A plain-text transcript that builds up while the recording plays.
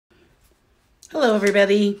Hello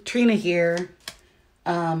everybody, Trina here.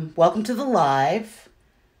 Welcome to the live.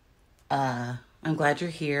 I'm glad you're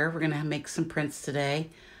here. We're gonna make some prints today.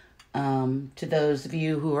 To those of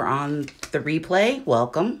you who are on the replay,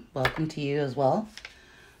 welcome. Welcome to you as well.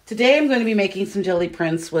 Today I'm going to be making some jelly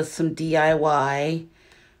prints with some DIY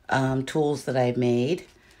tools that I've made.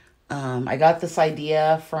 I got this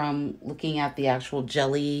idea from looking at the actual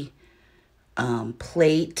jelly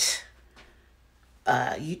plate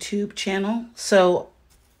YouTube channel. So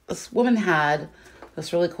this woman had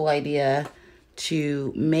this really cool idea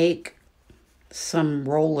to make some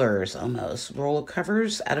rollers, almost roller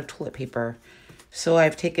covers out of toilet paper. So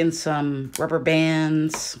I've taken some rubber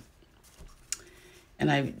bands and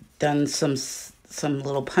I've done some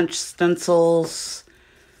little punch stencils.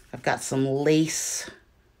 I've got some lace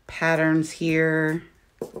patterns here.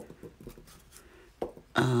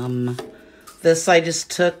 This I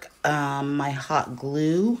just took my hot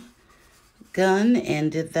glue gun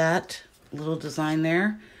and did that little design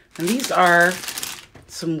there. And these are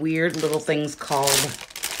some weird little things called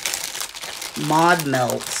mod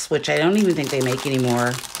melts, which I don't even think they make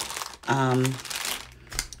anymore.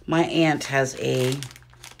 My aunt has a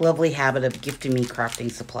lovely habit of gifting me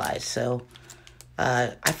crafting supplies. So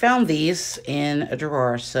I found these in a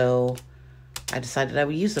drawer, so I decided I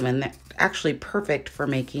would use them. And they're actually perfect for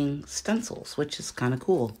making stencils, which is kind of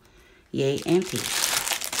cool. Yay, auntie.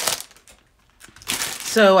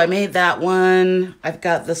 So I made that one. I've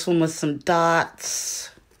got this one with some dots.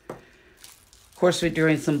 Of course, we're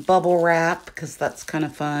doing some bubble wrap because that's kind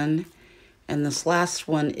of fun. And this last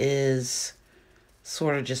one is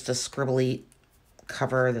sort of just a scribbly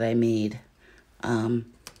cover that I made.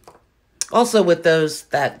 Also with those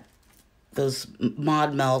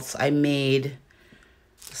mod melts, I made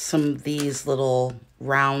some of these little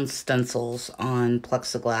round stencils on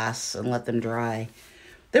plexiglass and let them dry.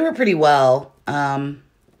 They were pretty well, and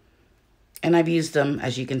I've used them,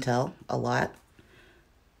 as you can tell, a lot.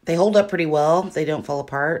 They hold up pretty well. They don't fall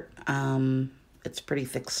apart. It's pretty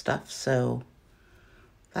thick stuff, so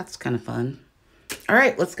that's kind of fun. All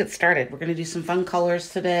right, let's get started. We're going to do some fun colors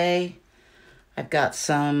today. I've got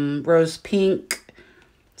some rose pink,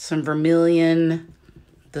 some vermilion,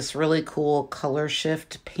 this really cool color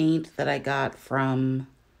shift paint that I got from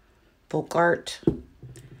Folk Art,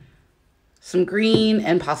 some green,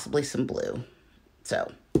 and possibly some blue. So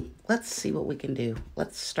let's see what we can do.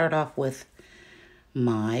 Let's start off with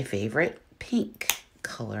my favorite pink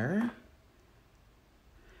color.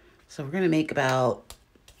 So we're going to make about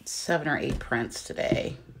 7 or 8 prints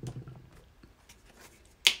today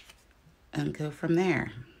and go from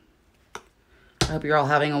there. I hope you're all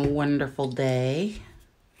having a wonderful day.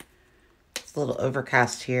 It's a little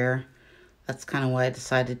overcast here. That's kind of why I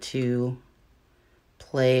decided to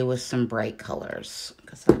play with some bright colors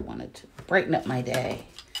because I wanted to brighten up my day.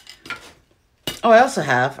 Oh, I also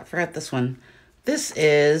have, I forgot this one. This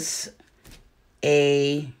is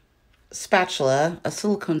a spatula, a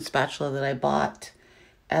silicone spatula that I bought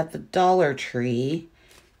at the Dollar Tree,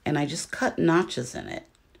 and I just cut notches in it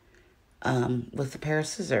with a pair of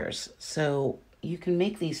scissors. So you can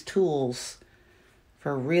make these tools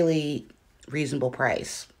for a really reasonable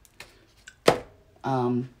price.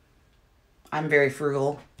 I'm very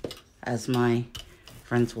frugal, as my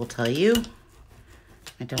friends will tell you.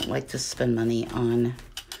 I don't like to spend money on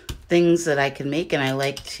things that I can make, and I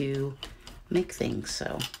like to make things.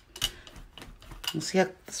 So we'll see how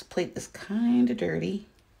this plate is kind of dirty.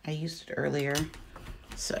 I used it earlier,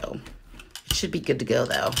 so it should be good to go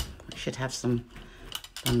though. I should have some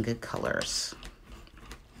good colors.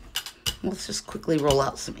 Let's just quickly roll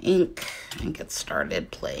out some ink and get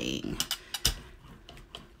started playing.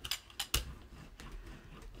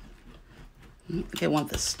 I don't think I want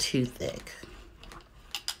this too thick.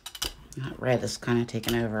 That red is kind of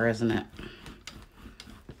taking over, isn't it?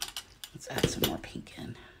 Let's add some more pink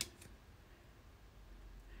in.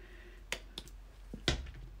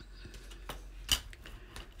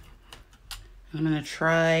 I'm going to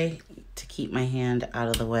try to keep my hand out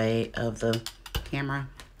of the way of the camera.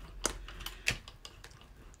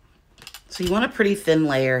 So you want a pretty thin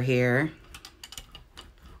layer here.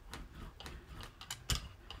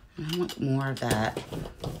 And I want more of that.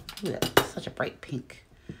 Ooh, that's such a bright pink.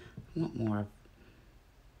 I want more.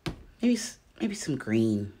 Maybe some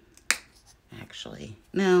green, actually.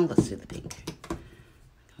 No, let's do the pink.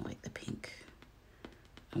 I like the pink.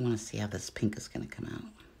 I want to see how this pink is going to come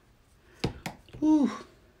out. Ooh,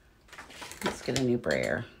 let's get a new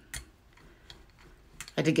brayer.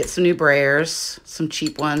 I did get some new brayers, some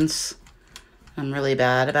cheap ones. I'm really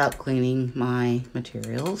bad about cleaning my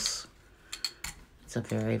materials. It's a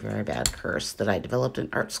very, very bad curse that I developed in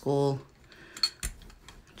art school.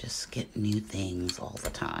 Just get new things all the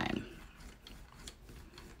time.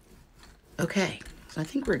 Okay, so I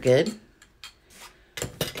think we're good.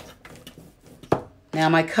 Now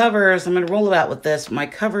my covers, I'm going to roll it out with this. My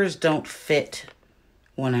covers don't fit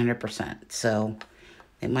 100%, so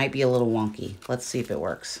it might be a little wonky. Let's see if it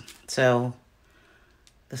works. So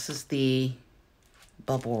this is the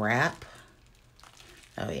bubble wrap.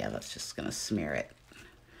 Oh yeah, that's just going to smear it.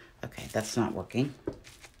 Okay, that's not working.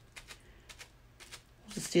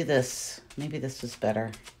 Let's do this. Maybe this is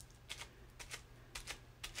better.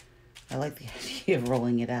 I like the idea of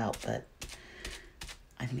rolling it out, but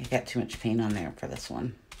I think I got too much paint on there for this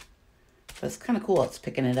one. But it's kind of cool. It's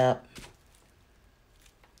picking it up.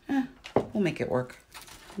 We'll make it work.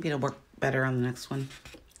 Maybe it'll work better on the next one.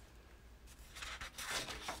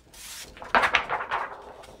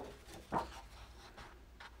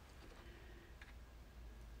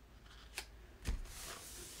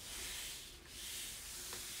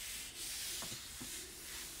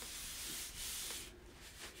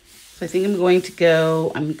 So I think I'm going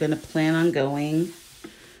to plan on going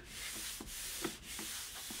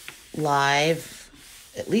live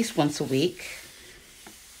at least once a week.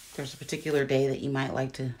 If there's a particular day that you might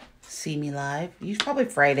like to see me live. Probably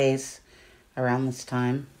Fridays around this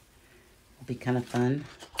time. Will be kind of fun.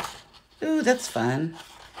 Ooh, that's fun.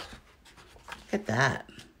 Look at that.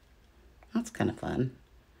 That's kind of fun.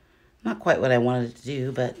 Not quite what I wanted to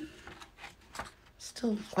do, but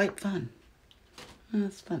still quite fun. Oh,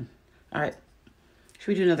 that's fun. All right, should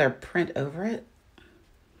we do another print over it?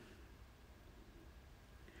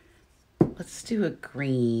 Let's do a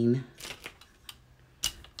green.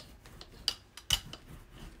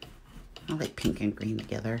 I like pink and green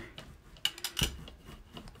together.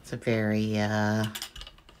 It's a very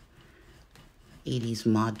 80s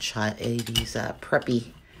mod shot, 80s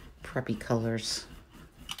preppy colors.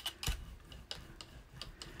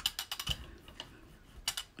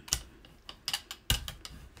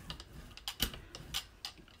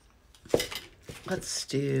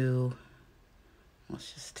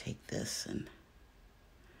 Let's just take this and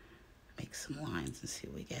make some lines and see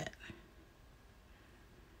what we get.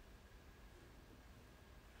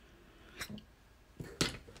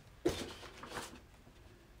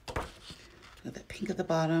 Got that pink at the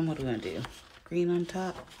bottom. What do we want to do? Green on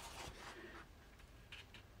top.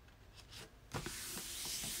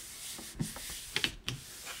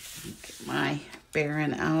 Get my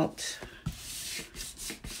Baron out.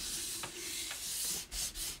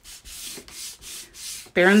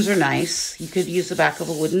 Barons are nice. You could use the back of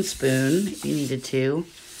a wooden spoon if you needed to.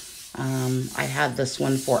 I had this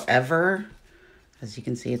one forever. As you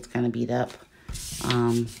can see, it's kind of beat up.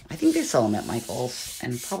 I think they sell them at Michael's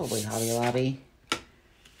and probably Hobby Lobby. You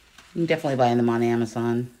can definitely buy them on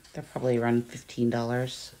Amazon. They're probably around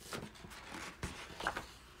 $15.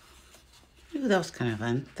 Ooh, that was kind of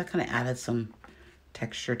fun. That kind of added some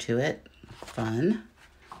texture to it. Fun.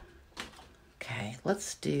 Okay,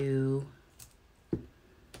 let's do...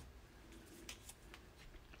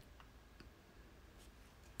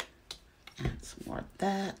 add some more of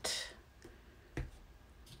that.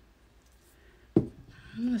 I'm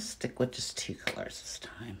going to stick with just 2 colors this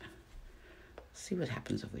time. See what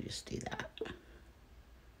happens if we just do that.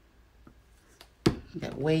 I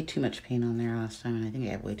got way too much paint on there last time, and I think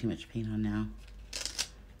I have way too much paint on now.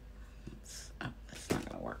 That's not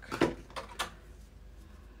going to work.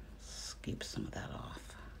 Scoop some of that off.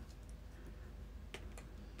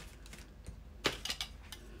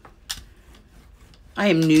 I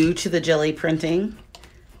am new to the Gelli printing.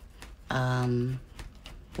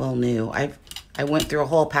 Well, new. I went through a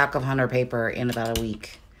whole pack of Hunter paper in about a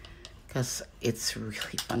week because it's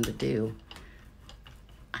really fun to do.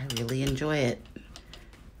 I really enjoy it.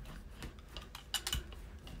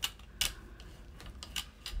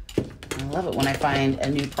 I love it when I find a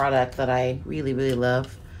new product that I really, really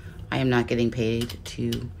love. I am not getting paid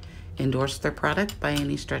to endorse their product by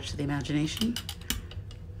any stretch of the imagination.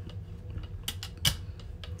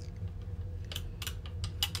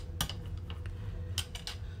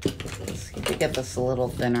 Let's see if we get this a little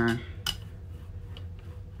thinner.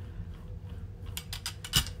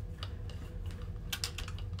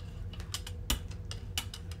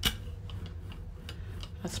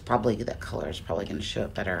 That's probably, that color is probably going to show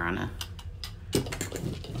up better on a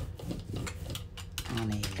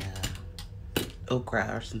ochre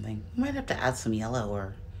or something. We might have to add some yellow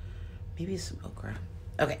or maybe some ochre.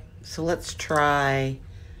 Okay, so let's try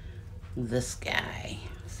this guy.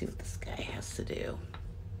 Let's see what this guy has to do.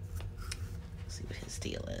 Let's see what his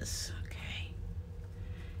deal is. Okay.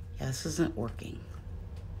 Yeah, this isn't working.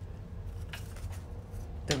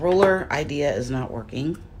 The roller idea is not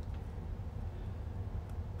working.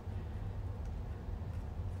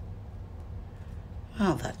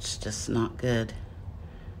 Oh, that's just not good.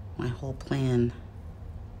 My whole plan.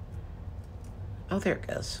 Oh, there it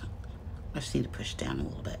goes. I just need to push down a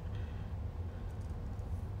little bit.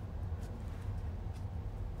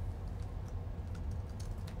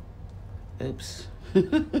 Oops.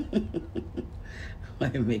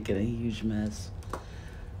 I'm making a huge mess.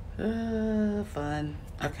 Fun.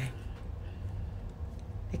 Okay.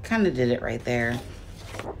 It kind of did it right there.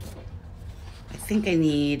 I think I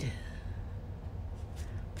need...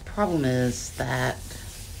 The problem is that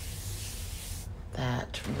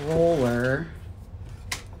roller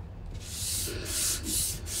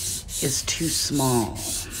is too small.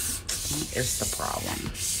 That is the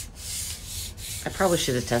problem. I probably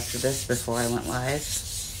should have tested this before I went live.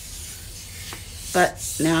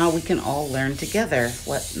 But now we can all learn together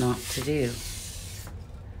what not to do.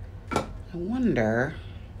 I wonder...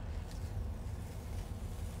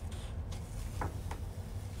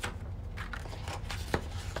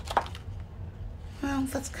 Well,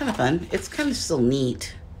 that's kind of fun. It's kind of still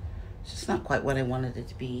neat. It's just not quite what I wanted it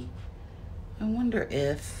to be. I wonder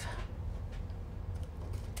if...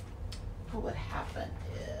 What would happen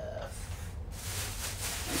if...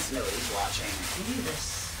 Since nobody's watching, I can do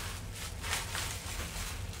this.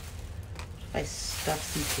 If I stuff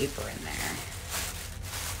some paper in there.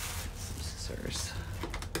 Some scissors.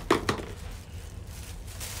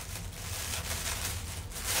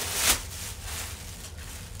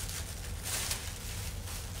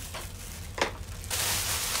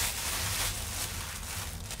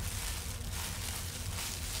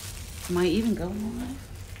 Am I even going live?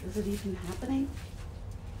 Is it even happening?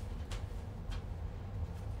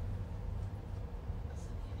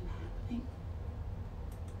 Is it even happening?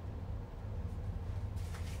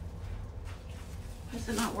 Why is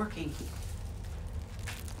it not working?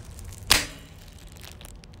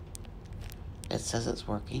 It says it's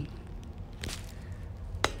working.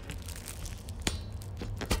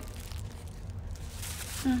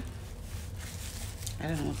 Huh. I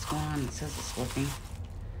don't know what's going on. It says it's working.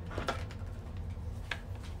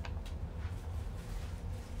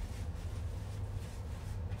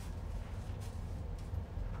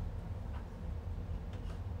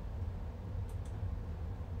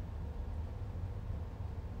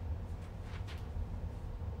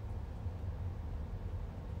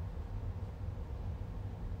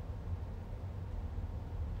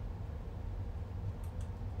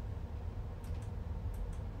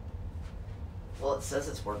 Well, it says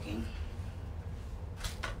it's working.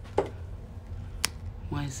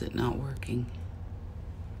 Why is it not working?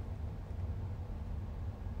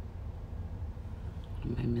 What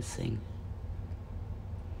am I missing?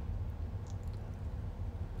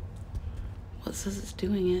 Well, it says it's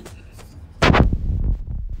doing it.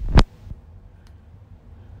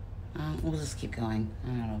 We'll just keep going. I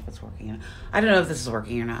don't know if it's working. I don't know if this is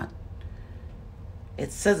working or not.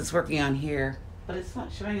 It says it's working on here, but it's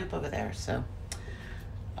not showing up over there, so.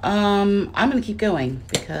 I'm gonna keep going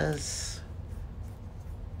because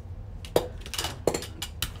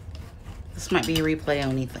this might be a replay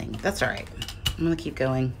only thing. That's all right. I'm gonna keep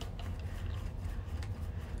going.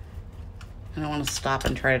 I don't want to stop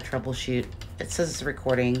and try to troubleshoot. It says it's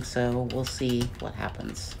recording, so we'll see what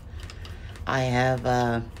happens. I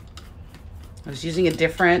was using a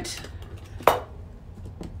different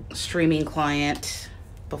streaming client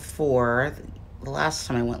before the last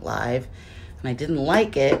time I went live, and I didn't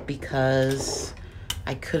like it because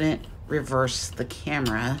I couldn't reverse the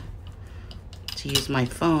camera to use my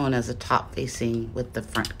phone as a top facing with the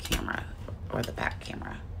front camera or the back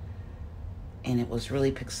camera. And it was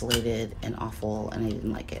really pixelated and awful, and I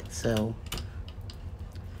didn't like it. So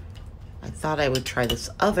I thought I would try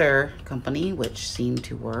this other company, which seemed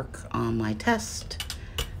to work on my test,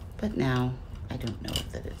 but now I don't know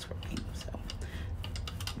that it's working, so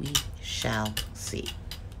we shall see.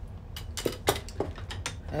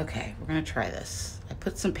 Okay, we're gonna try this. I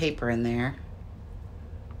put some paper in there.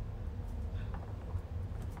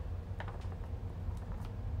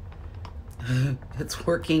 It's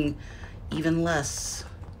working even less.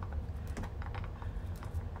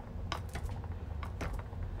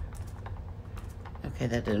 Okay,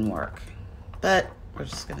 that didn't work, but we're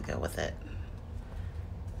just gonna go with it.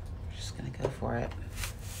 We're just gonna go for it.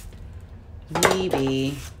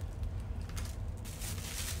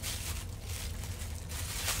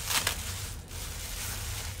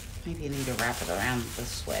 Maybe I need to wrap it around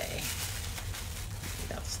this way. Maybe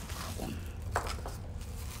that's the problem.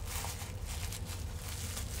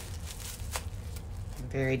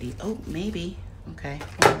 Very deep. Oh, maybe. Okay,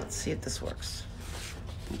 well, let's see if this works.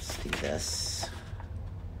 Let's do this.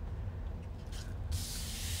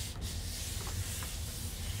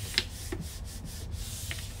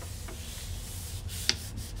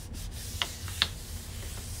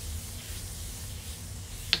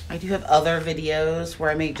 I do have other videos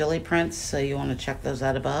where I make jelly prints, so you want to check those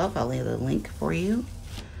out above. I'll leave the link for you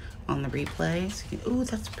on the replays. Ooh,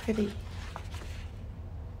 that's pretty.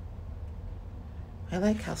 I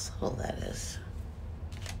like how subtle that is.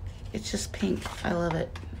 It's just pink. I love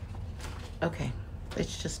it. Okay,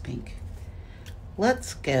 it's just pink.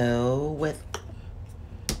 Let's go with,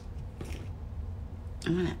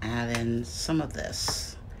 I'm gonna add in some of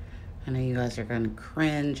this. I know you guys are gonna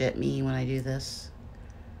cringe at me when I do this.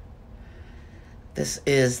 This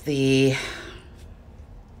is the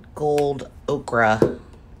gold ochre,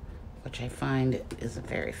 which I find is a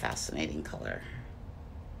very fascinating color.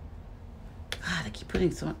 God, I keep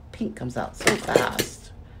putting so much pink comes out so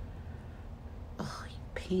fast. Oh,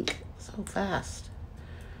 pink so fast.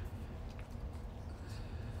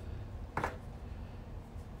 I'm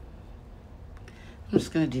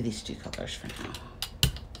just gonna do these two colors for now.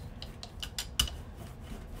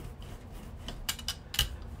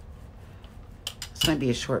 This might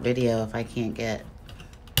be a short video if I can't get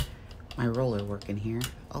my roller working here.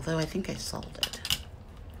 Although I think I solved it.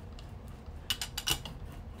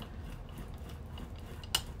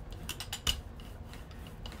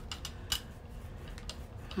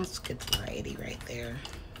 That's good variety right there.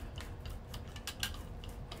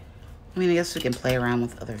 I mean, I guess we can play around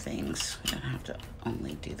with other things. We don't have to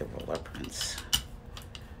only do the roller prints.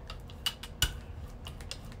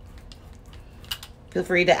 Feel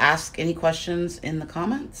free to ask any questions in the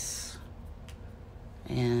comments,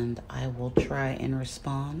 and I will try and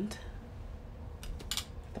respond.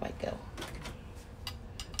 Where do I go?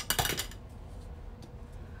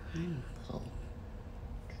 I'm a little...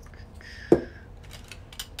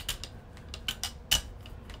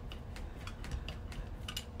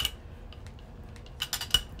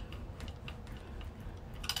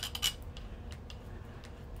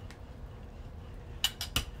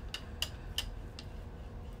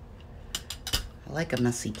 I like a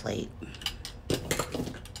messy plate.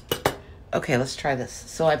 Okay, let's try this.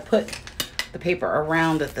 So I put the paper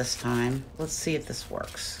around it this time. Let's see if this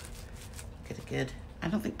works. Get it good. I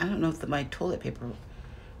don't know if my toilet paper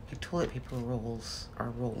rolls are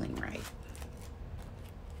rolling right.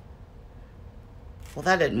 Well,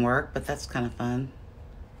 that didn't work, but that's kind of fun.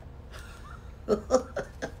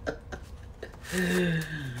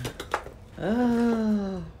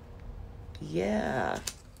 Oh, yeah.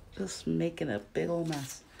 Just making a big old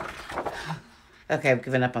mess. Okay, I've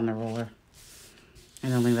given up on the roller. I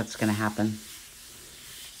don't think that's gonna happen.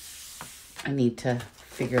 I need to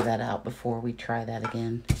figure that out before we try that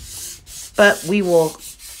again. But we will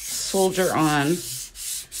soldier on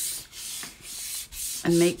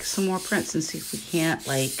and make some more prints and see if we can't,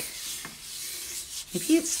 like,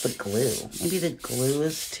 maybe it's the glue. Maybe the glue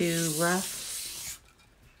is too rough.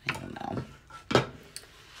 I don't know.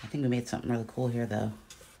 I think we made something really cool here, though.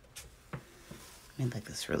 I made like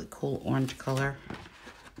this really cool orange color.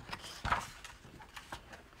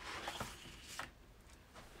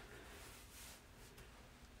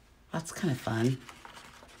 That's kind of fun.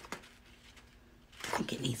 I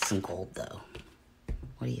think it needs some gold, though.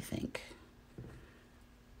 What do you think?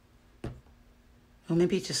 Well,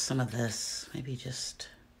 maybe just some of this. Maybe just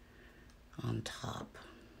on top.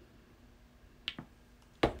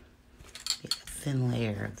 Get a thin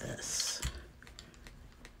layer of this.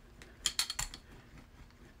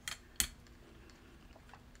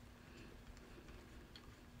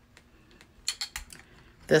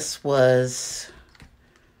 This was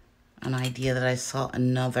an idea that I saw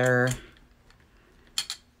another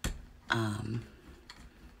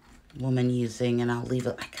woman using, and I'll leave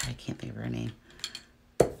it. I can't think of her name.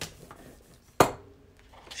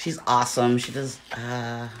 She's awesome. She does,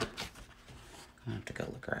 I have to go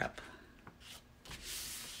look her up.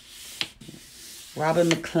 Robin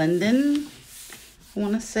McClendon, I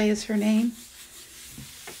want to say is her name.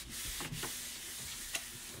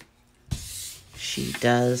 She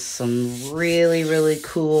does some really, really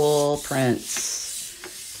cool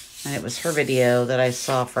prints. And it was her video that I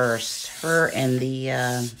saw first. Her and the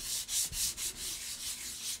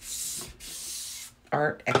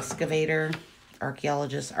art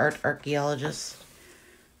archaeologist.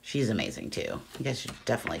 She's amazing too. You guys should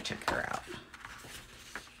definitely check her out.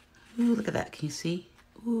 Ooh, look at that. Can you see?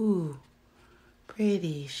 Ooh,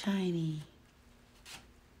 pretty, shiny.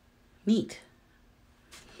 Neat.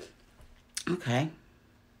 Okay.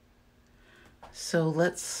 So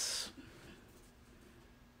am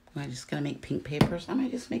I just gonna make pink papers? I might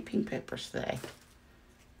just make pink papers today.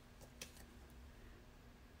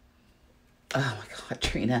 Oh my God,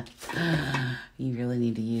 Trina. You really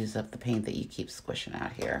need to use up the paint that you keep squishing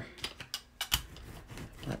out here.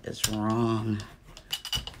 What is wrong?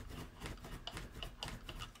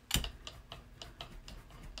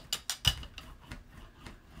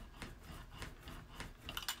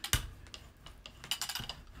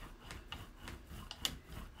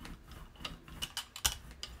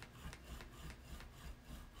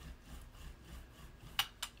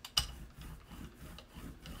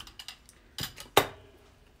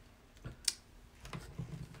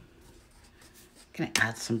 gonna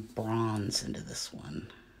add some bronze into this one.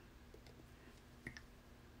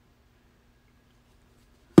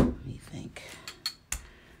 What do you think?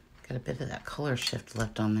 Got a bit of that color shift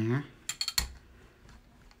left on there.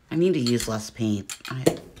 I need to use less paint.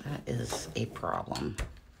 That is a problem.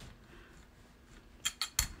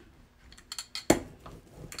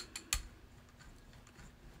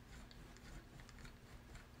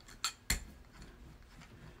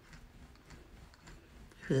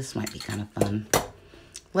 Ooh, this might be kind of fun.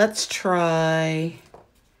 Let's try,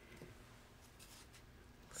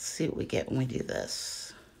 let's see what we get when we do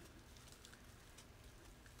this.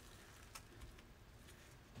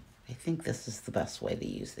 I think this is the best way to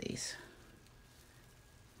use these.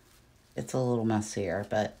 It's a little messier,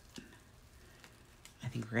 but I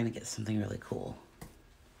think we're gonna get something really cool.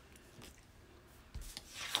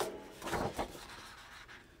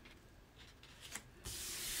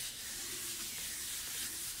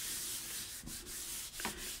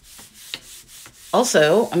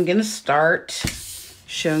 Also, I'm gonna start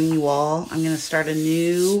showing you all, I'm gonna start a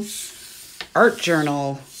new art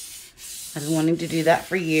journal. I've been wanting to do that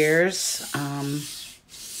for years.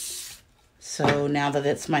 So now that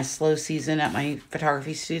it's my slow season at my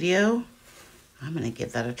photography studio, I'm gonna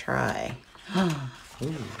give that a try. Ooh,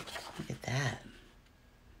 look at that.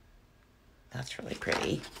 That's really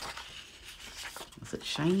pretty. Is it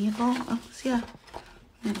shiny at all? Oh, yeah,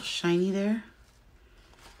 a little shiny there.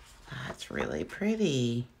 That's really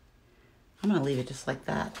pretty. I'm gonna leave it just like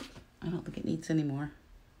that. I don't think it needs any more.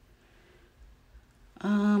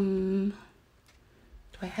 Do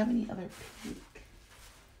I have any other pink?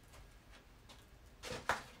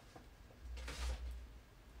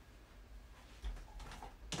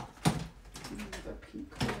 Another pink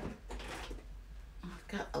color. I've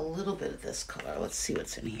got a little bit of this color. Let's see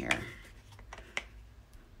what's in here.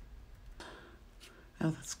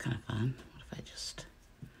 Oh, that's kind of fun. What if I just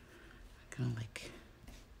kind of like,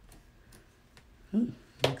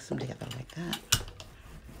 mix them together like that.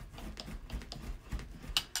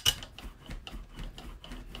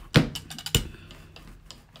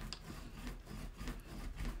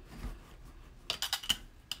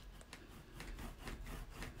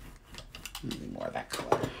 Maybe more of that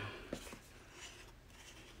color.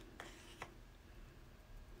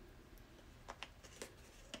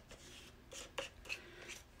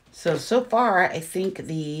 So far, I think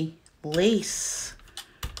the lace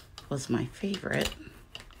was my favorite.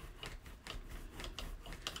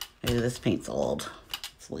 Ooh, this paint's old.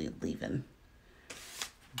 It's leaving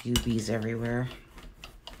goobies everywhere.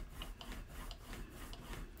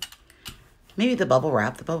 Maybe the bubble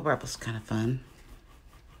wrap. The bubble wrap was kind of fun.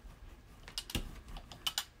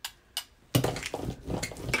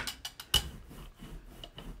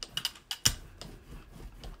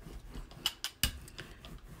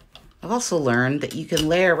 I've also learned that you can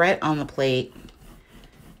layer right on the plate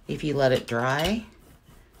if you let it dry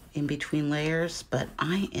in between layers, but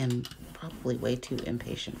I am probably way too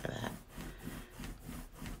impatient for that.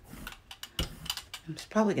 I'm just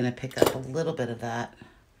probably going to pick up a little bit of that.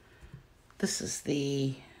 This is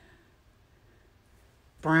the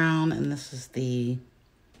brown and this is the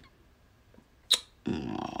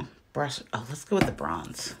brush. Oh, let's go with the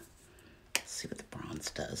bronze. Let's see what the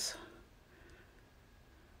bronze does.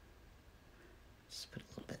 Just put a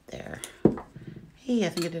little bit there. Hey, I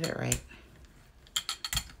think I did it right.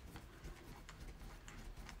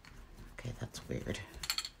 Okay, that's weird.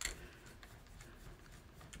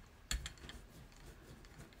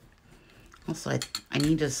 Also, I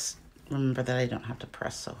need to remember that I don't have to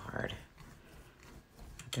press so hard.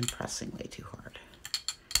 I've been pressing way too hard.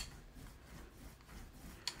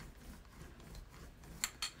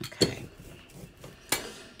 Okay.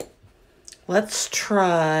 Let's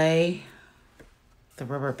try the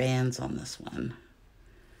rubber bands on this one.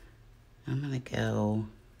 I'm gonna go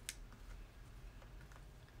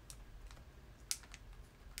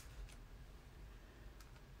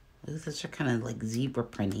ooh, those are kind of like zebra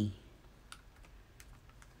printy.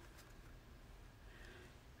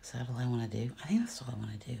 Is that all I want to do? I think that's all I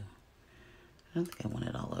want to do. I don't think I want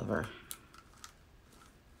it all over.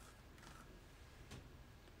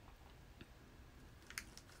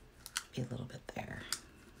 Be a little bit there.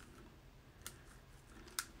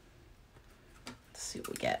 Let's see what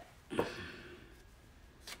we get.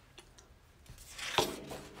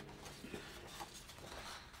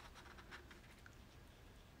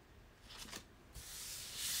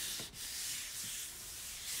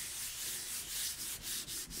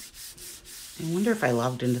 I wonder if I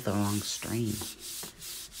logged into the wrong stream.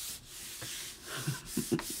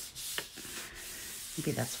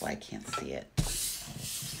 Maybe that's why I can't see it.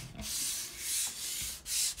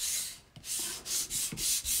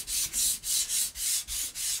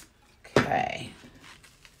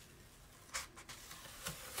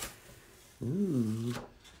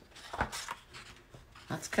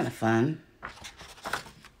 That's kind of fun.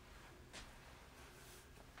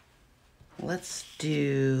 Let's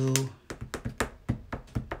do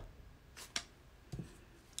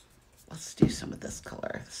some of this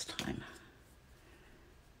color this time.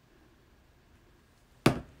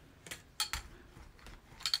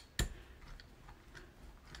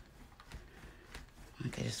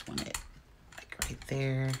 Like I just want it like right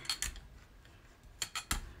there.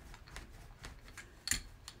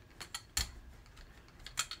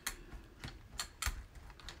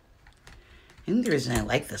 I think the reason I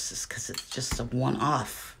like this is because it's just a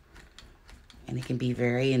one-off. And it can be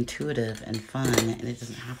very intuitive and fun, and it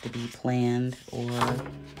doesn't have to be planned or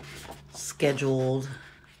scheduled.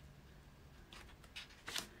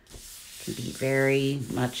 It can be very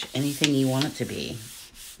much anything you want it to be.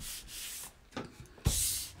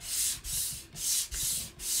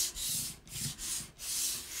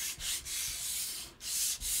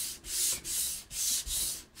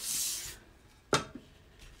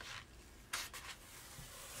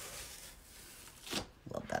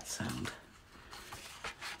 Love that sound.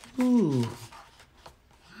 Ooh,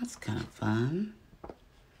 that's kind of fun.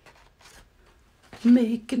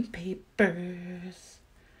 Making papers.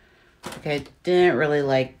 Okay, I didn't really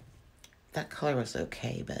like, that color was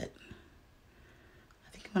okay, but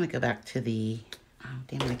I think I'm gonna go back to the, oh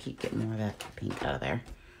damn it, I keep getting more of that pink out of there.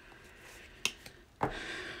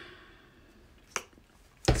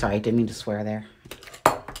 Sorry, I didn't mean to swear there.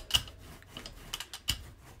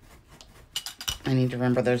 I need to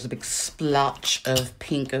remember there's a big splotch of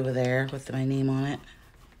pink over there with my name on it.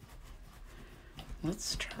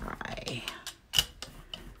 Let's try.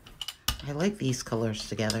 I like these colors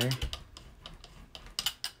together. A little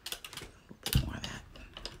bit more of that.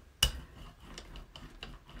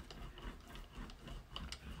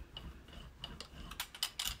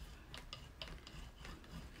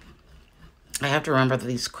 I have to remember that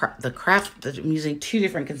these that I'm using two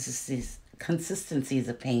different consistencies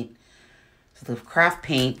of paint. So the craft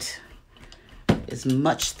paint is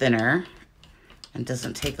much thinner and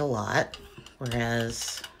doesn't take a lot,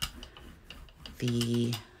 whereas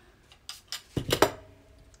the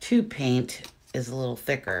tube paint is a little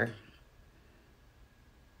thicker.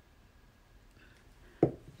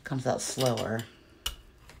 Comes out slower.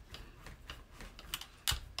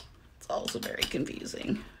 It's also very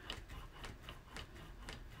confusing.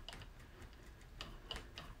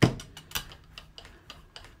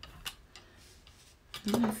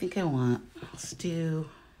 I think I want, let's do,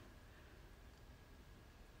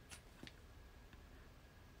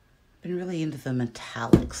 I've been really into the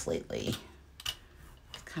metallics lately.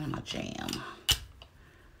 It's kind of my jam.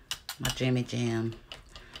 My jammy jam.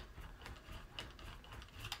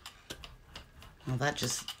 Well, that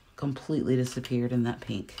just completely disappeared in that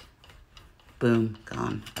pink. Boom,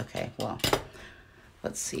 gone. Okay, well,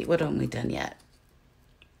 let's see. What haven't we done yet?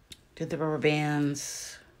 Did the rubber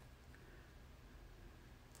bands.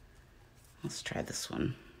 Let's try this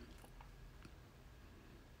one.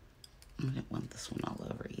 I didn't want this one all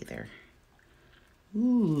over either.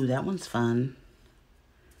 Ooh, that one's fun.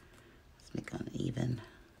 Let's make it uneven.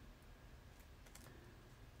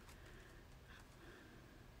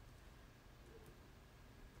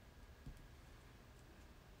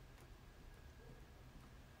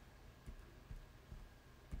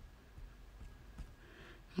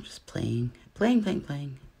 I'm just playing.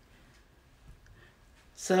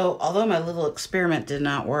 So, although my little experiment did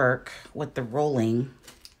not work with the rolling,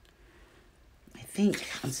 I think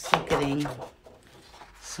I'm still getting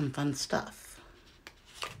some fun stuff.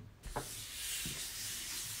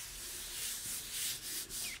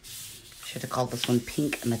 Should have called this one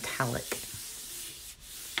Pink Metallic.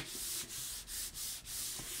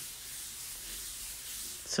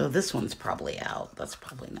 So this one's probably out. That's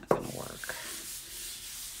probably not going to work.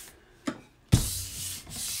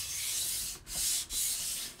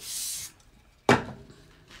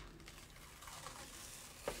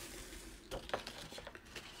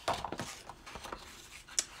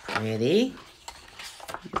 Pretty.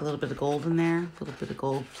 A little bit of gold in there, a little bit of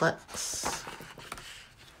gold flecks.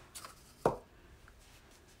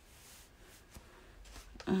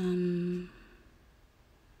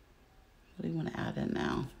 What do you want to add in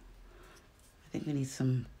now? I think we need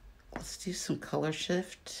some, let's do some color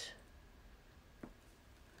shift.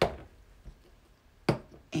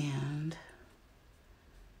 And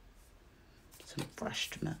some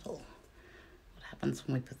brushed metal. What happens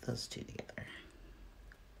when we put those two together?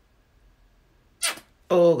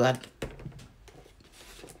 Oh God.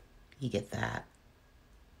 You get that.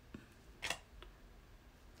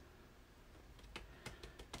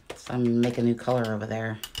 So I'm gonna make a new color over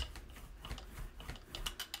there.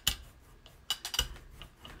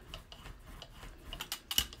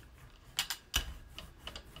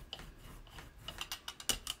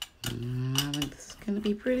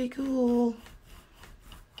 gonna be pretty cool.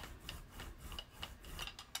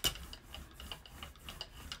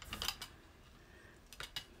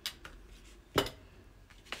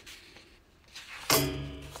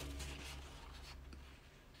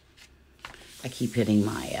 I keep hitting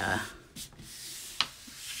my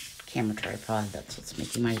camera tripod. That's what's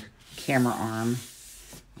making my camera arm.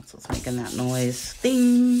 That's what's making that noise.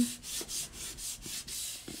 Ding!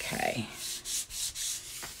 Okay.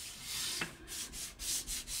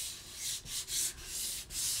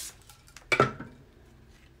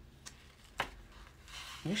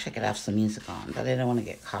 I wish I could have some music on, but I don't want to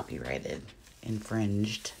get copyrighted,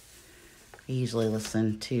 infringed. I usually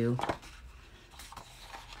listen to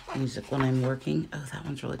music when I'm working. Oh, that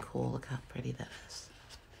one's really cool. Look how pretty that is.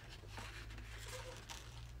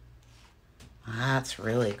 That's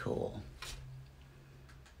really cool.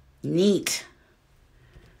 Neat.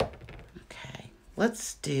 Okay,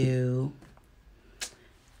 let's do...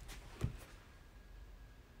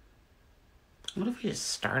 What if we just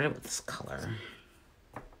started with this color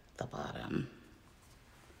at the bottom?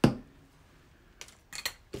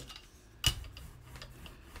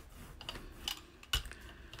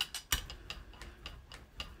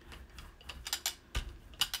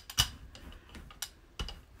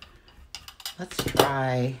 Let's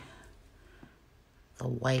try the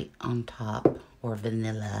white on top, or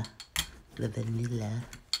vanilla, the vanilla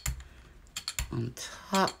on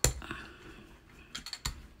top.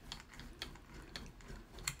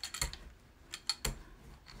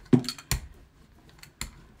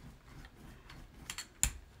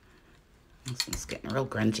 This one's getting real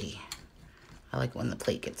grungy. I like when the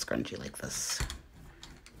plate gets grungy like this.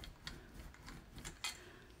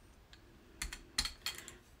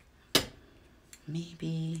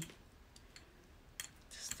 Maybe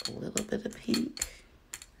just a little bit of pink.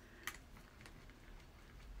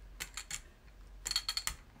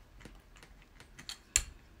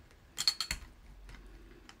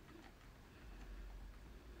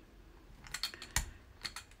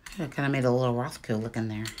 I kind of made a little Roscoe look in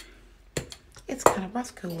there. It's kind of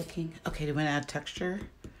Roscoe looking. Okay, do we want to add texture?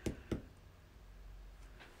 Do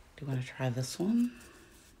you want to try this one?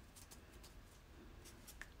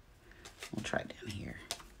 We'll try down here.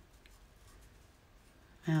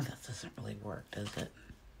 Now that doesn't really work, does it?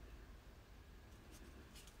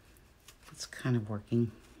 It's kind of working.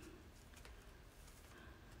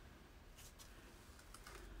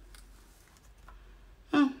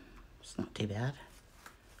 Oh, it's not too bad.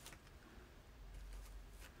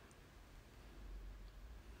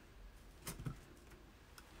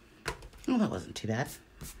 Oh, that wasn't too bad.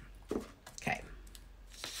 Okay.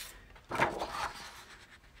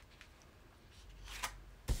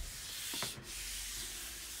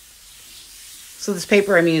 So this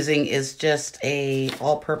paper I'm using is just a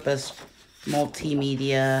all-purpose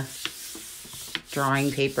multimedia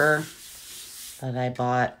drawing paper that I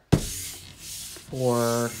bought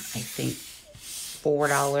for, I think,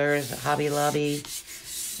 $4 at Hobby Lobby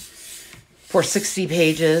for 60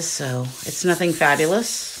 pages. So it's nothing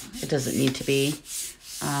fabulous. It doesn't need to be.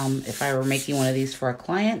 If I were making one of these for a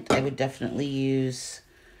client, I would definitely use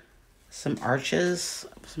some Arches,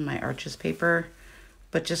 some of my Arches paper.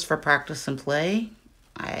 But just for practice and play,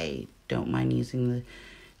 I don't mind using the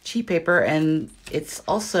cheap paper, and it's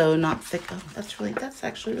also not thick. Oh, that's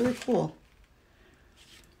actually really cool.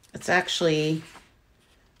 It's actually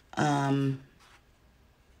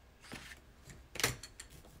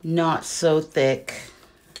not so thick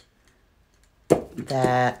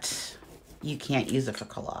that you can't use it for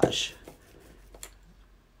collage.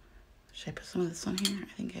 Should I put some of this on here? I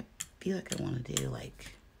think I feel like I want to do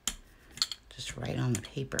like just right on the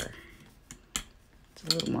paper. It's a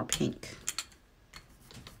little more pink.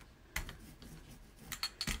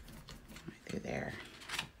 Right through there.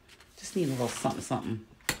 Just need a little something, something.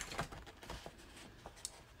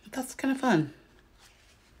 That's kind of fun.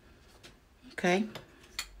 Okay.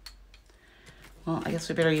 Well, I guess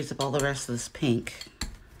we better use up all the rest of this pink.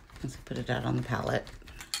 Let's put it out on the palette.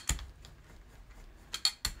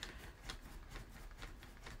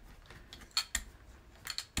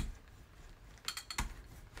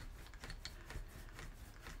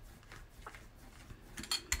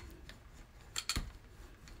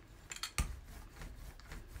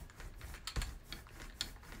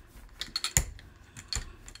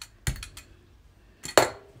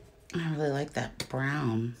 I really like that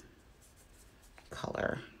brown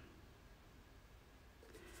color.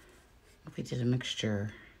 If we did a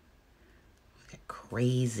mixture, like a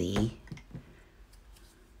crazy.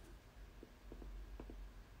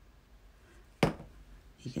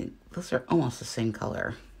 You can, those are almost the same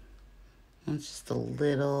color. It's just a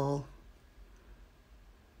little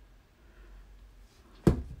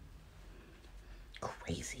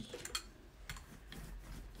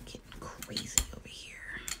crazy over here.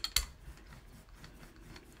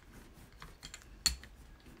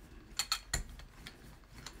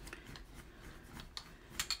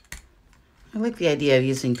 I like the idea of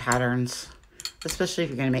using patterns, especially if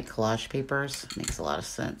you're going to make collage papers. It makes a lot of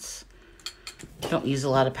sense. I don't use a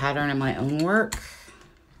lot of pattern in my own work.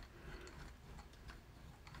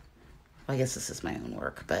 Well, I guess this is my own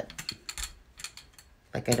work, but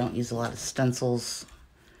like I don't use a lot of stencils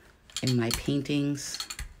in my paintings.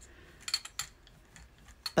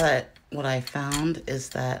 But what I found is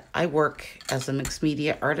that I work as a mixed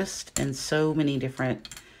media artist in so many different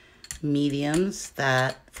mediums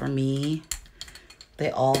that for me, they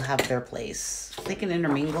all have their place. They can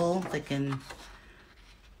intermingle, they can,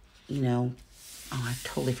 you know, oh, I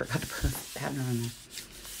totally forgot to put a pattern on there.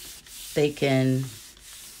 They can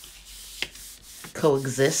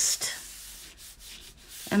coexist.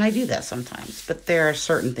 And I do that sometimes, but there are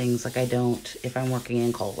certain things like I don't, if I'm working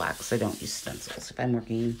in cold wax, I don't use stencils. If I'm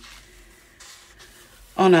working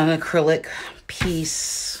on an acrylic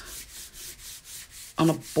piece, on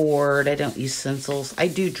a board, I don't use stencils. I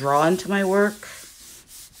do draw into my work,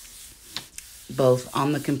 both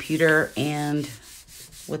on the computer and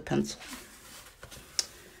with pencil.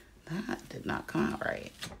 That did not come out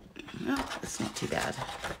right. No, it's not too bad.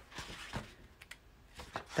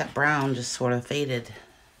 That brown just sort of faded.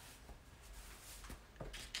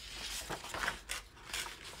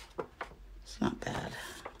 It's not bad.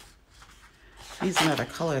 Needs another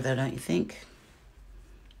color though, don't you think?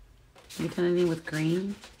 You done any with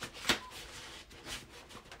green?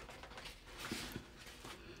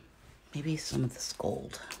 Maybe some of this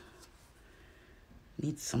gold.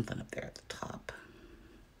 Needs something up there at the top.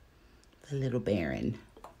 The little baron.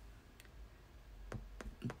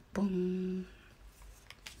 Boom.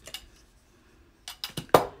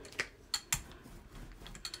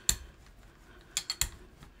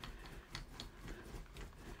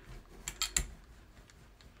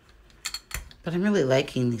 But I'm really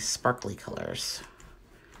liking these sparkly colors.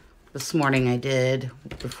 This morning I did,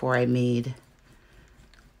 before I made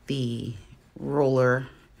the roller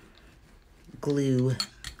glue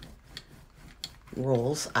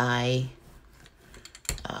rolls, I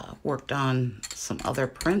worked on some other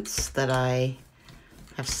prints that I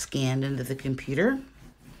have scanned into the computer.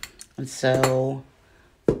 And so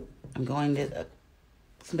I'm going to,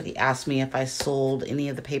 somebody asked me if I sold any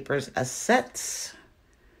of the papers as sets.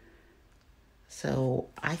 So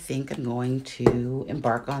I think I'm going to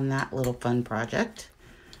embark on that little fun project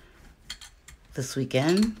this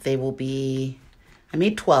weekend. They will be, I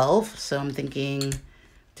made 12, so I'm thinking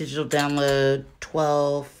digital download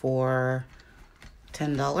 12 for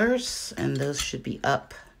 $10, and those should be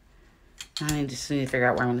up. I just need to figure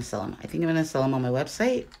out where I'm going to sell them. I think I'm going to sell them on my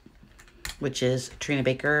website, which is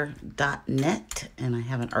trinabaker.net, and I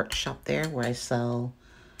have an art shop there where I sell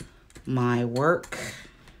my work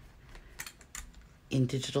in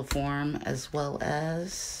digital form as well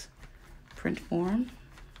as print form.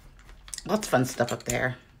 Lots of fun stuff up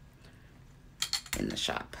there in the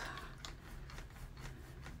shop.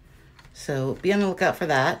 So be on the lookout for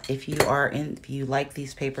that. If you like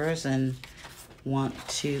these papers and want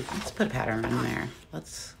to, let's put a pattern in there.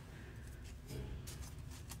 Let's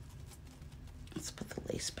put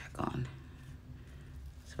the lace back on.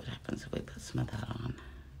 See what happens if we put some of that on.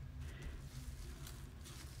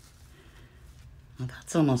 Well,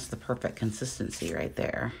 that's almost the perfect consistency right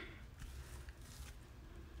there.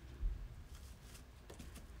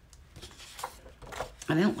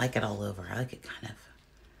 I don't like it all over. I like it kind of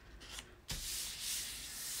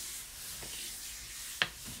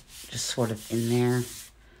just sort of in there.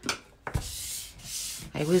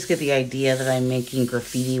 I always get the idea that I'm making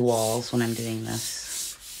graffiti walls when I'm doing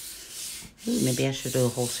this. Ooh, maybe I should do a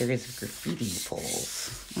whole series of graffiti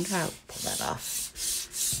pulls. I wonder how to pull that off.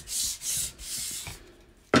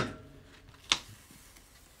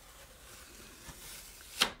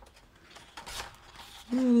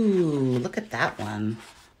 Ooh, look at that one.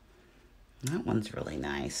 That one's really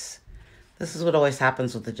nice. This is what always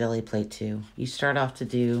happens with the Gelli plate too. You start off to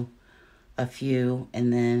do a few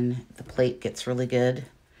and then the plate gets really good.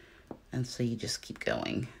 And so you just keep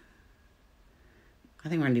going. I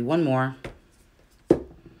think we're gonna do one more.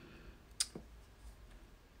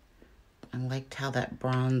 I liked how that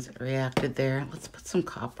bronze reacted there. Let's put some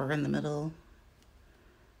copper in the middle.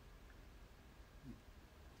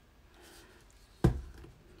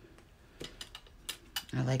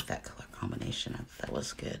 I like that color combination. That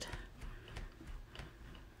was good.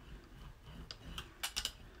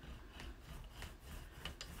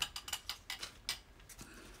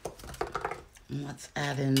 And let's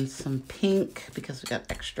add in some pink because we got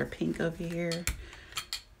extra pink over here.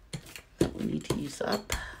 That need to use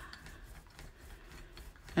up.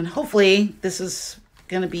 And hopefully this is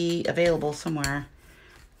going to be available somewhere.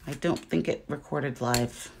 I don't think it recorded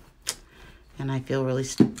live. And I feel really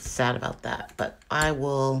sad about that. But I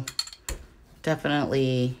will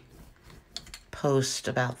definitely post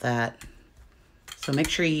about that. So make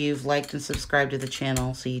sure you've liked and subscribed to the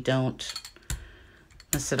channel so you don't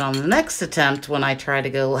miss it on the next attempt when I try to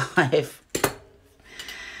go live.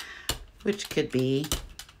 Which could be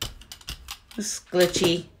this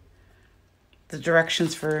glitchy. The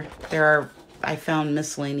directions for, I found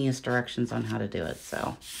miscellaneous directions on how to do it.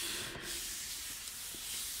 So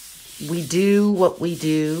we do what we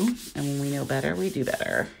do, and when we know better, we do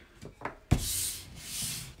better.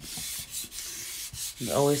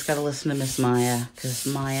 You always got to listen to Miss Maya, because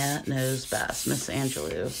Maya knows best. Miss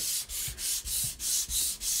Angelou.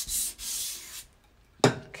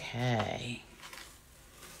 Okay.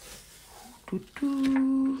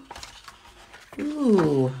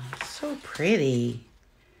 Ooh, so pretty.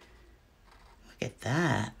 Look at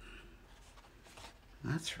that.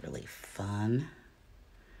 That's really fun.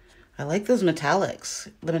 I like those metallics.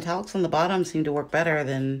 The metallics on the bottom seem to work better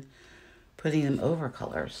than putting them over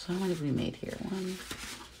colors. So how many have we made here?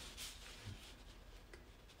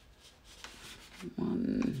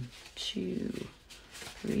 One, two,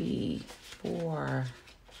 three, 4,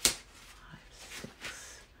 5,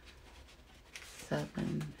 6,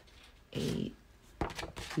 7, 8,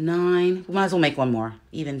 9. We might as well make one more,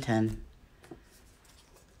 even 10.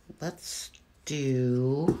 Let's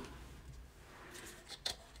do,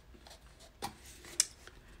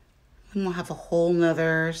 and we'll have a whole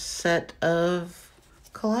nother set of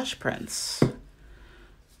collage prints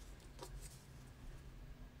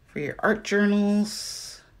for your art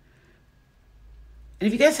journals. And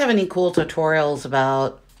if you guys have any cool tutorials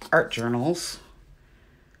about art journals,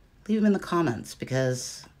 leave them in the comments,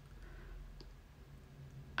 because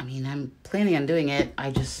I mean, I'm planning on doing it. I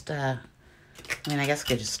just, I mean, I guess I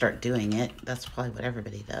could just start doing it. That's probably what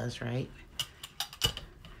everybody does, right?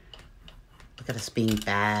 Look at us being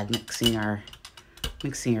bad, mixing our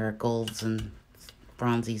golds and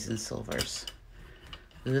bronzies and silvers.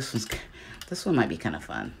 Ooh, this one might be kind of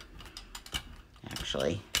fun,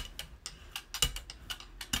 actually.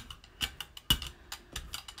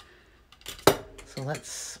 So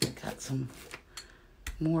we got some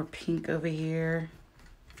more pink over here.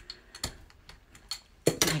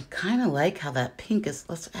 I kind of like how that pink is.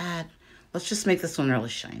 Let's just make this one really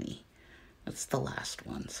shiny. That's the last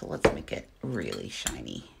one, so let's make it really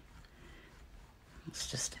shiny. Let's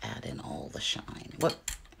just add in all the shine. What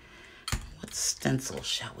stencil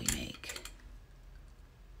shall we make?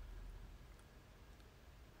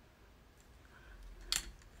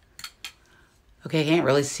 Okay, I can't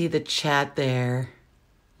really see the chat there.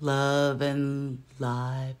 Love and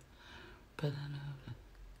live. But I know.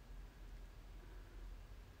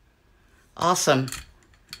 Awesome.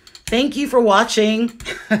 Thank you for watching.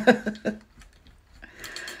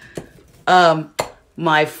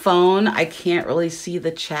 My phone, I can't really see the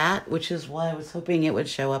chat, which is why I was hoping it would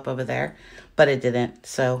show up over there, but it didn't.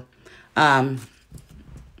 So, I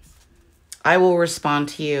will respond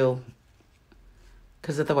to you,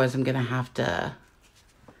 because otherwise I'm going to have to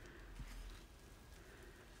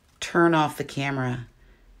turn off the camera.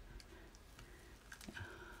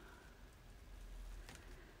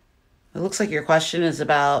 It looks like your question is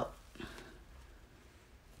about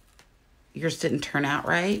yours didn't turn out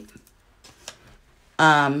right.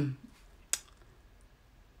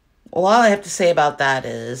 All I have to say about that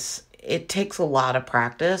is it takes a lot of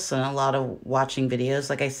practice and a lot of watching videos.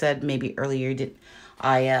 Like I said, maybe earlier,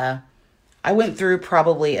 I went through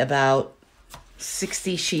probably about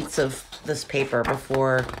 60 sheets of this paper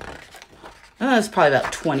before, it's probably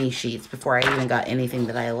about 20 sheets before I even got anything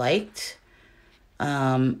that I liked.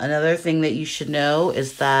 Another thing that you should know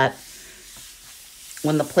is that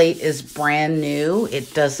when the plate is brand new,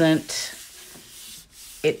 it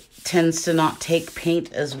tends to not take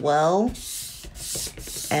paint as well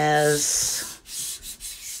as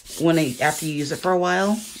after you use it for a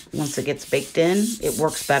while. Once it gets baked in, it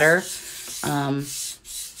works better.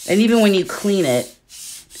 And even when you clean it,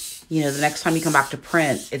 the next time you come back to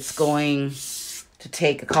print, it's going to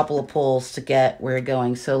take a couple of pulls to get where you're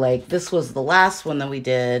going. So like this was the last one that we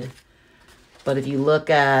did, but if you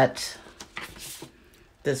look at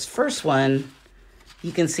this first one,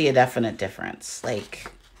 you can see a definite difference.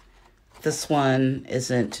 Like this one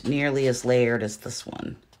isn't nearly as layered as this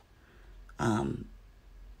one. And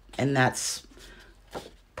that's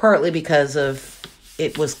partly because of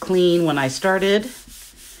it was clean when I started.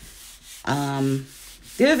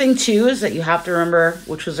 The other thing too is that you have to remember,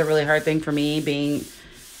 which was a really hard thing for me, being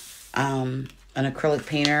an acrylic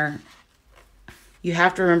painter, you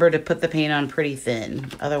have to remember to put the paint on pretty thin.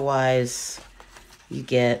 Otherwise, you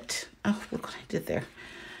get, oh, look what I did there.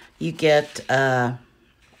 You get,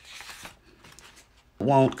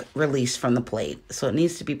 won't release from the plate. So it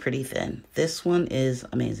needs to be pretty thin. This one is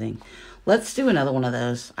amazing. Let's do another one of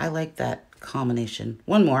those. I like that combination.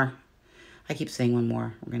 One more. I keep saying one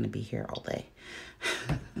more. We're going to be here all day.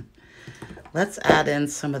 Let's add in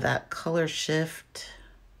some of that color shift.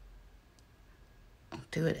 I'll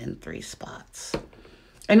do it in 3 spots.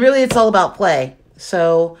 And really, it's all about play.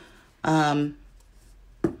 So, I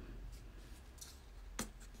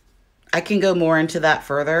can go more into that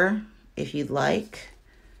further if you'd like.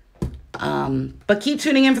 But keep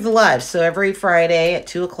tuning in for the live. So every Friday at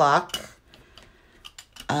 2 o'clock,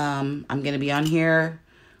 I'm going to be on here.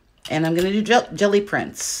 And I'm going to do jelly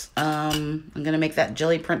prints. I'm going to make that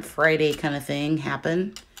jelly print Friday kind of thing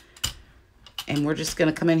happen. And we're just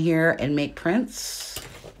going to come in here and make prints.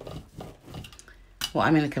 Well,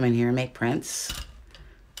 I'm going to come in here and make prints.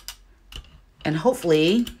 And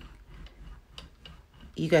hopefully,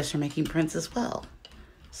 you guys are making prints as well.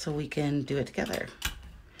 So we can do it together.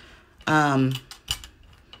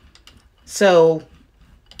 So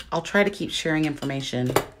I'll try to keep sharing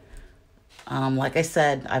information. Like I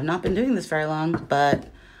said, I've not been doing this very long, but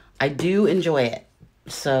I do enjoy it.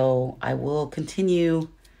 So I will continue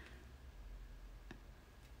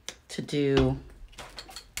to do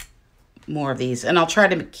more of these. And I'll try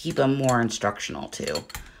to keep them more instructional too.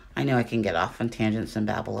 I know I can get off on tangents and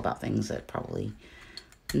babble about things that probably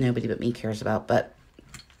nobody but me cares about, but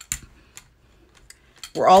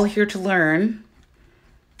we're all here to learn,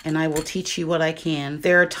 and I will teach you what I can.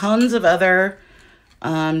 There are tons of other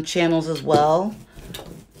channels as well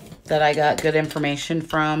that I got good information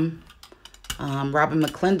from. Robin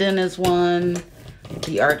McClendon is one.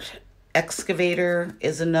 The Art Excavator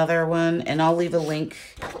is another one, and I'll leave a link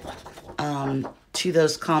to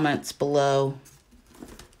those comments below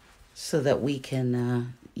so that we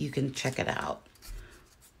can you can check it out.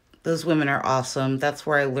 Those women are awesome. That's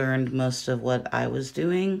where I learned most of what I was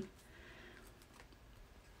doing.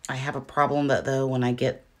 I have a problem that though when I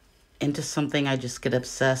get into something, I just get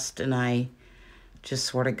obsessed and I just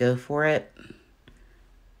sort of go for it.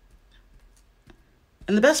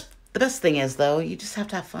 And the best thing is though, you just have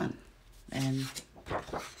to have fun and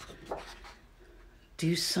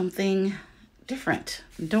do something different.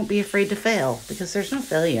 And don't be afraid to fail, because there's no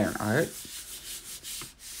failure in art.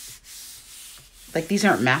 Like, these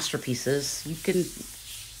aren't masterpieces. You can,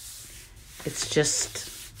 it's just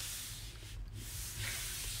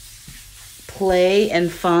play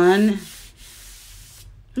and fun.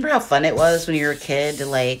 Remember how fun it was when you were a kid to,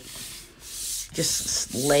 like,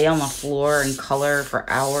 just lay on the floor and color for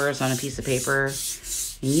hours on a piece of paper?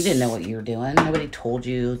 And you didn't know what you were doing. Nobody told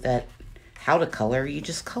you that how to color. You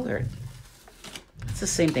just colored. It's the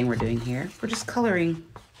same thing we're doing here. We're just coloring.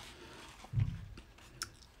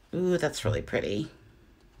 Ooh, that's really pretty.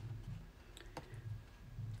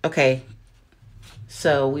 Okay,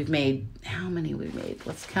 so we've made, how many we've made?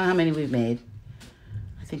 Let's count how many we've made.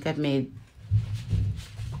 I think I've made,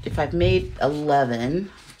 if I've made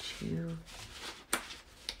 11, 2,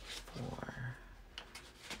 4,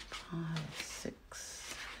 5,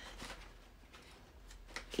 6,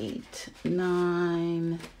 8,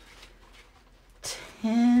 9,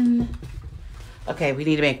 10. Okay, we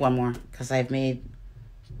need to make one more because I've made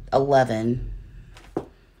 11.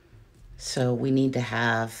 So we need to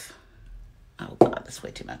have, oh God, that's way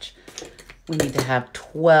too much. We need to have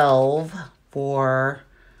 12 for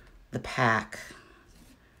the pack.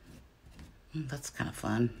 That's kind of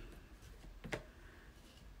fun.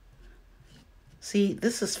 See,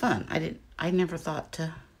 this is fun. I never thought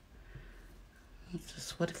to,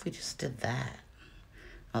 what if we just did that?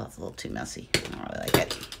 Oh, that's a little too messy. I don't really like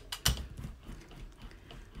it.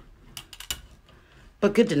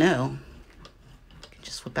 But good to know. I can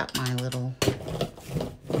just whip out my little...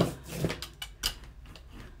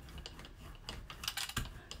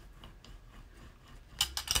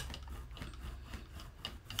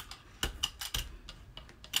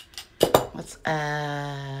 Let's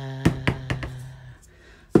add...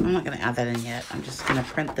 I'm not going to add that in yet. I'm just going to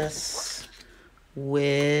print this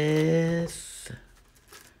with...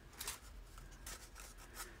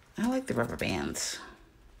 I like the rubber bands.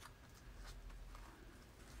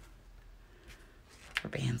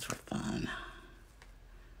 Rubber bands were fun.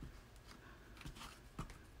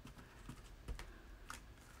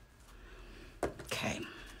 Okay.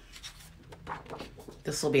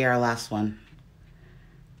 This will be our last one.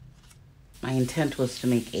 My intent was to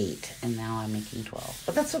make 8, and now I'm making 12.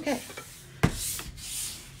 But that's okay.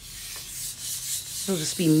 will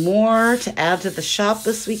just be more to add to the shop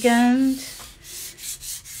this weekend.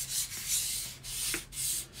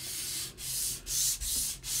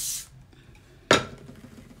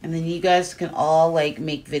 And then you guys can all like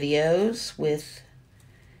make videos with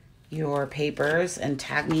your papers and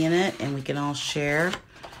tag me in it, and we can all share.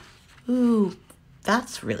 Ooh,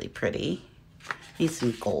 that's really pretty. Need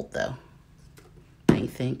some gold though. What do you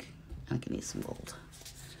think? I think I need some gold.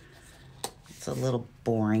 It's a little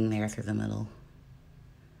boring there through the middle.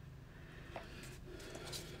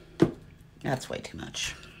 That's way too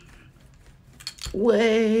much.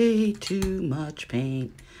 Way too much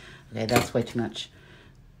paint. Okay, that's way too much.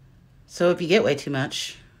 So if you get way too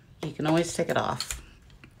much, you can always take it off.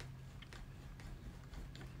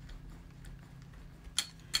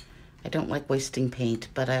 I don't like wasting paint,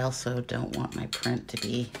 but I also don't want my print to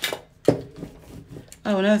be...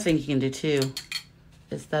 Oh, another thing you can do too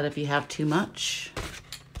is that if you have too much,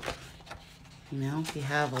 you know, if you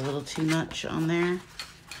have a little too much on there,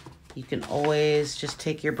 you can always just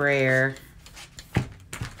take your brayer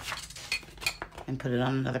and put it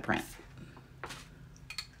on another print.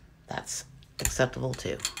 That's acceptable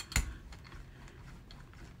too.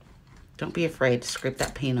 Don't be afraid to scrape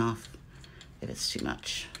that paint off if it's too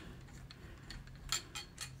much.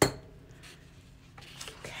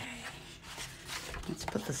 Okay, let's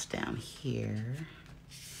put this down here.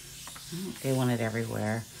 I want it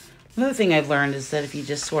everywhere. Another thing I've learned is that if you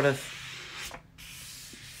just sort of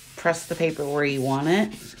press the paper where you want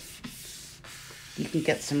it, you can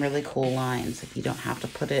get some really cool lines. If you don't have to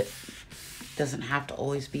put it, doesn't have to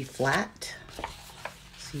always be flat.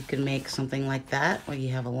 So you can make something like that where you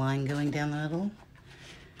have a line going down the middle.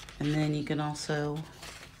 And then you can also,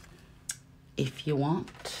 if you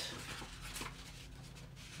want,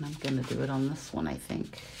 and I'm gonna do it on this one, I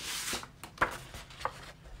think. I'm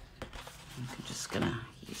just gonna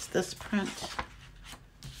use this print.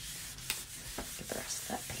 Get the rest of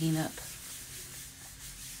that paint up.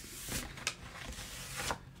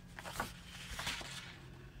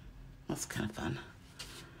 That's kind of fun.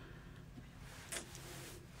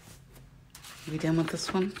 Are we done with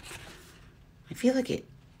this one? I feel like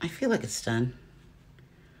it's done.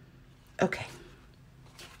 Okay.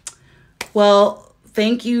 Well,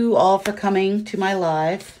 thank you all for coming to my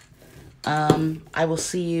live. I will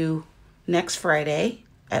see you next Friday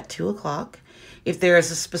at 2 o'clock. If there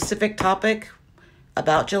is a specific topic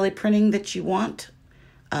about gelli printing that you want,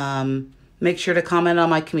 make sure to comment on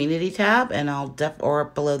my community tab, and I'll or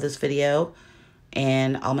below this video,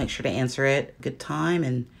 and I'll make sure to answer it a good time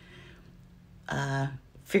and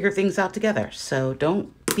figure things out together. So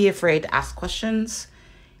don't be afraid to ask questions,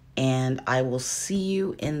 and I will see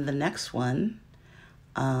you in the next one.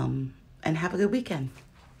 And have a good weekend.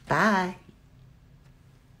 Bye.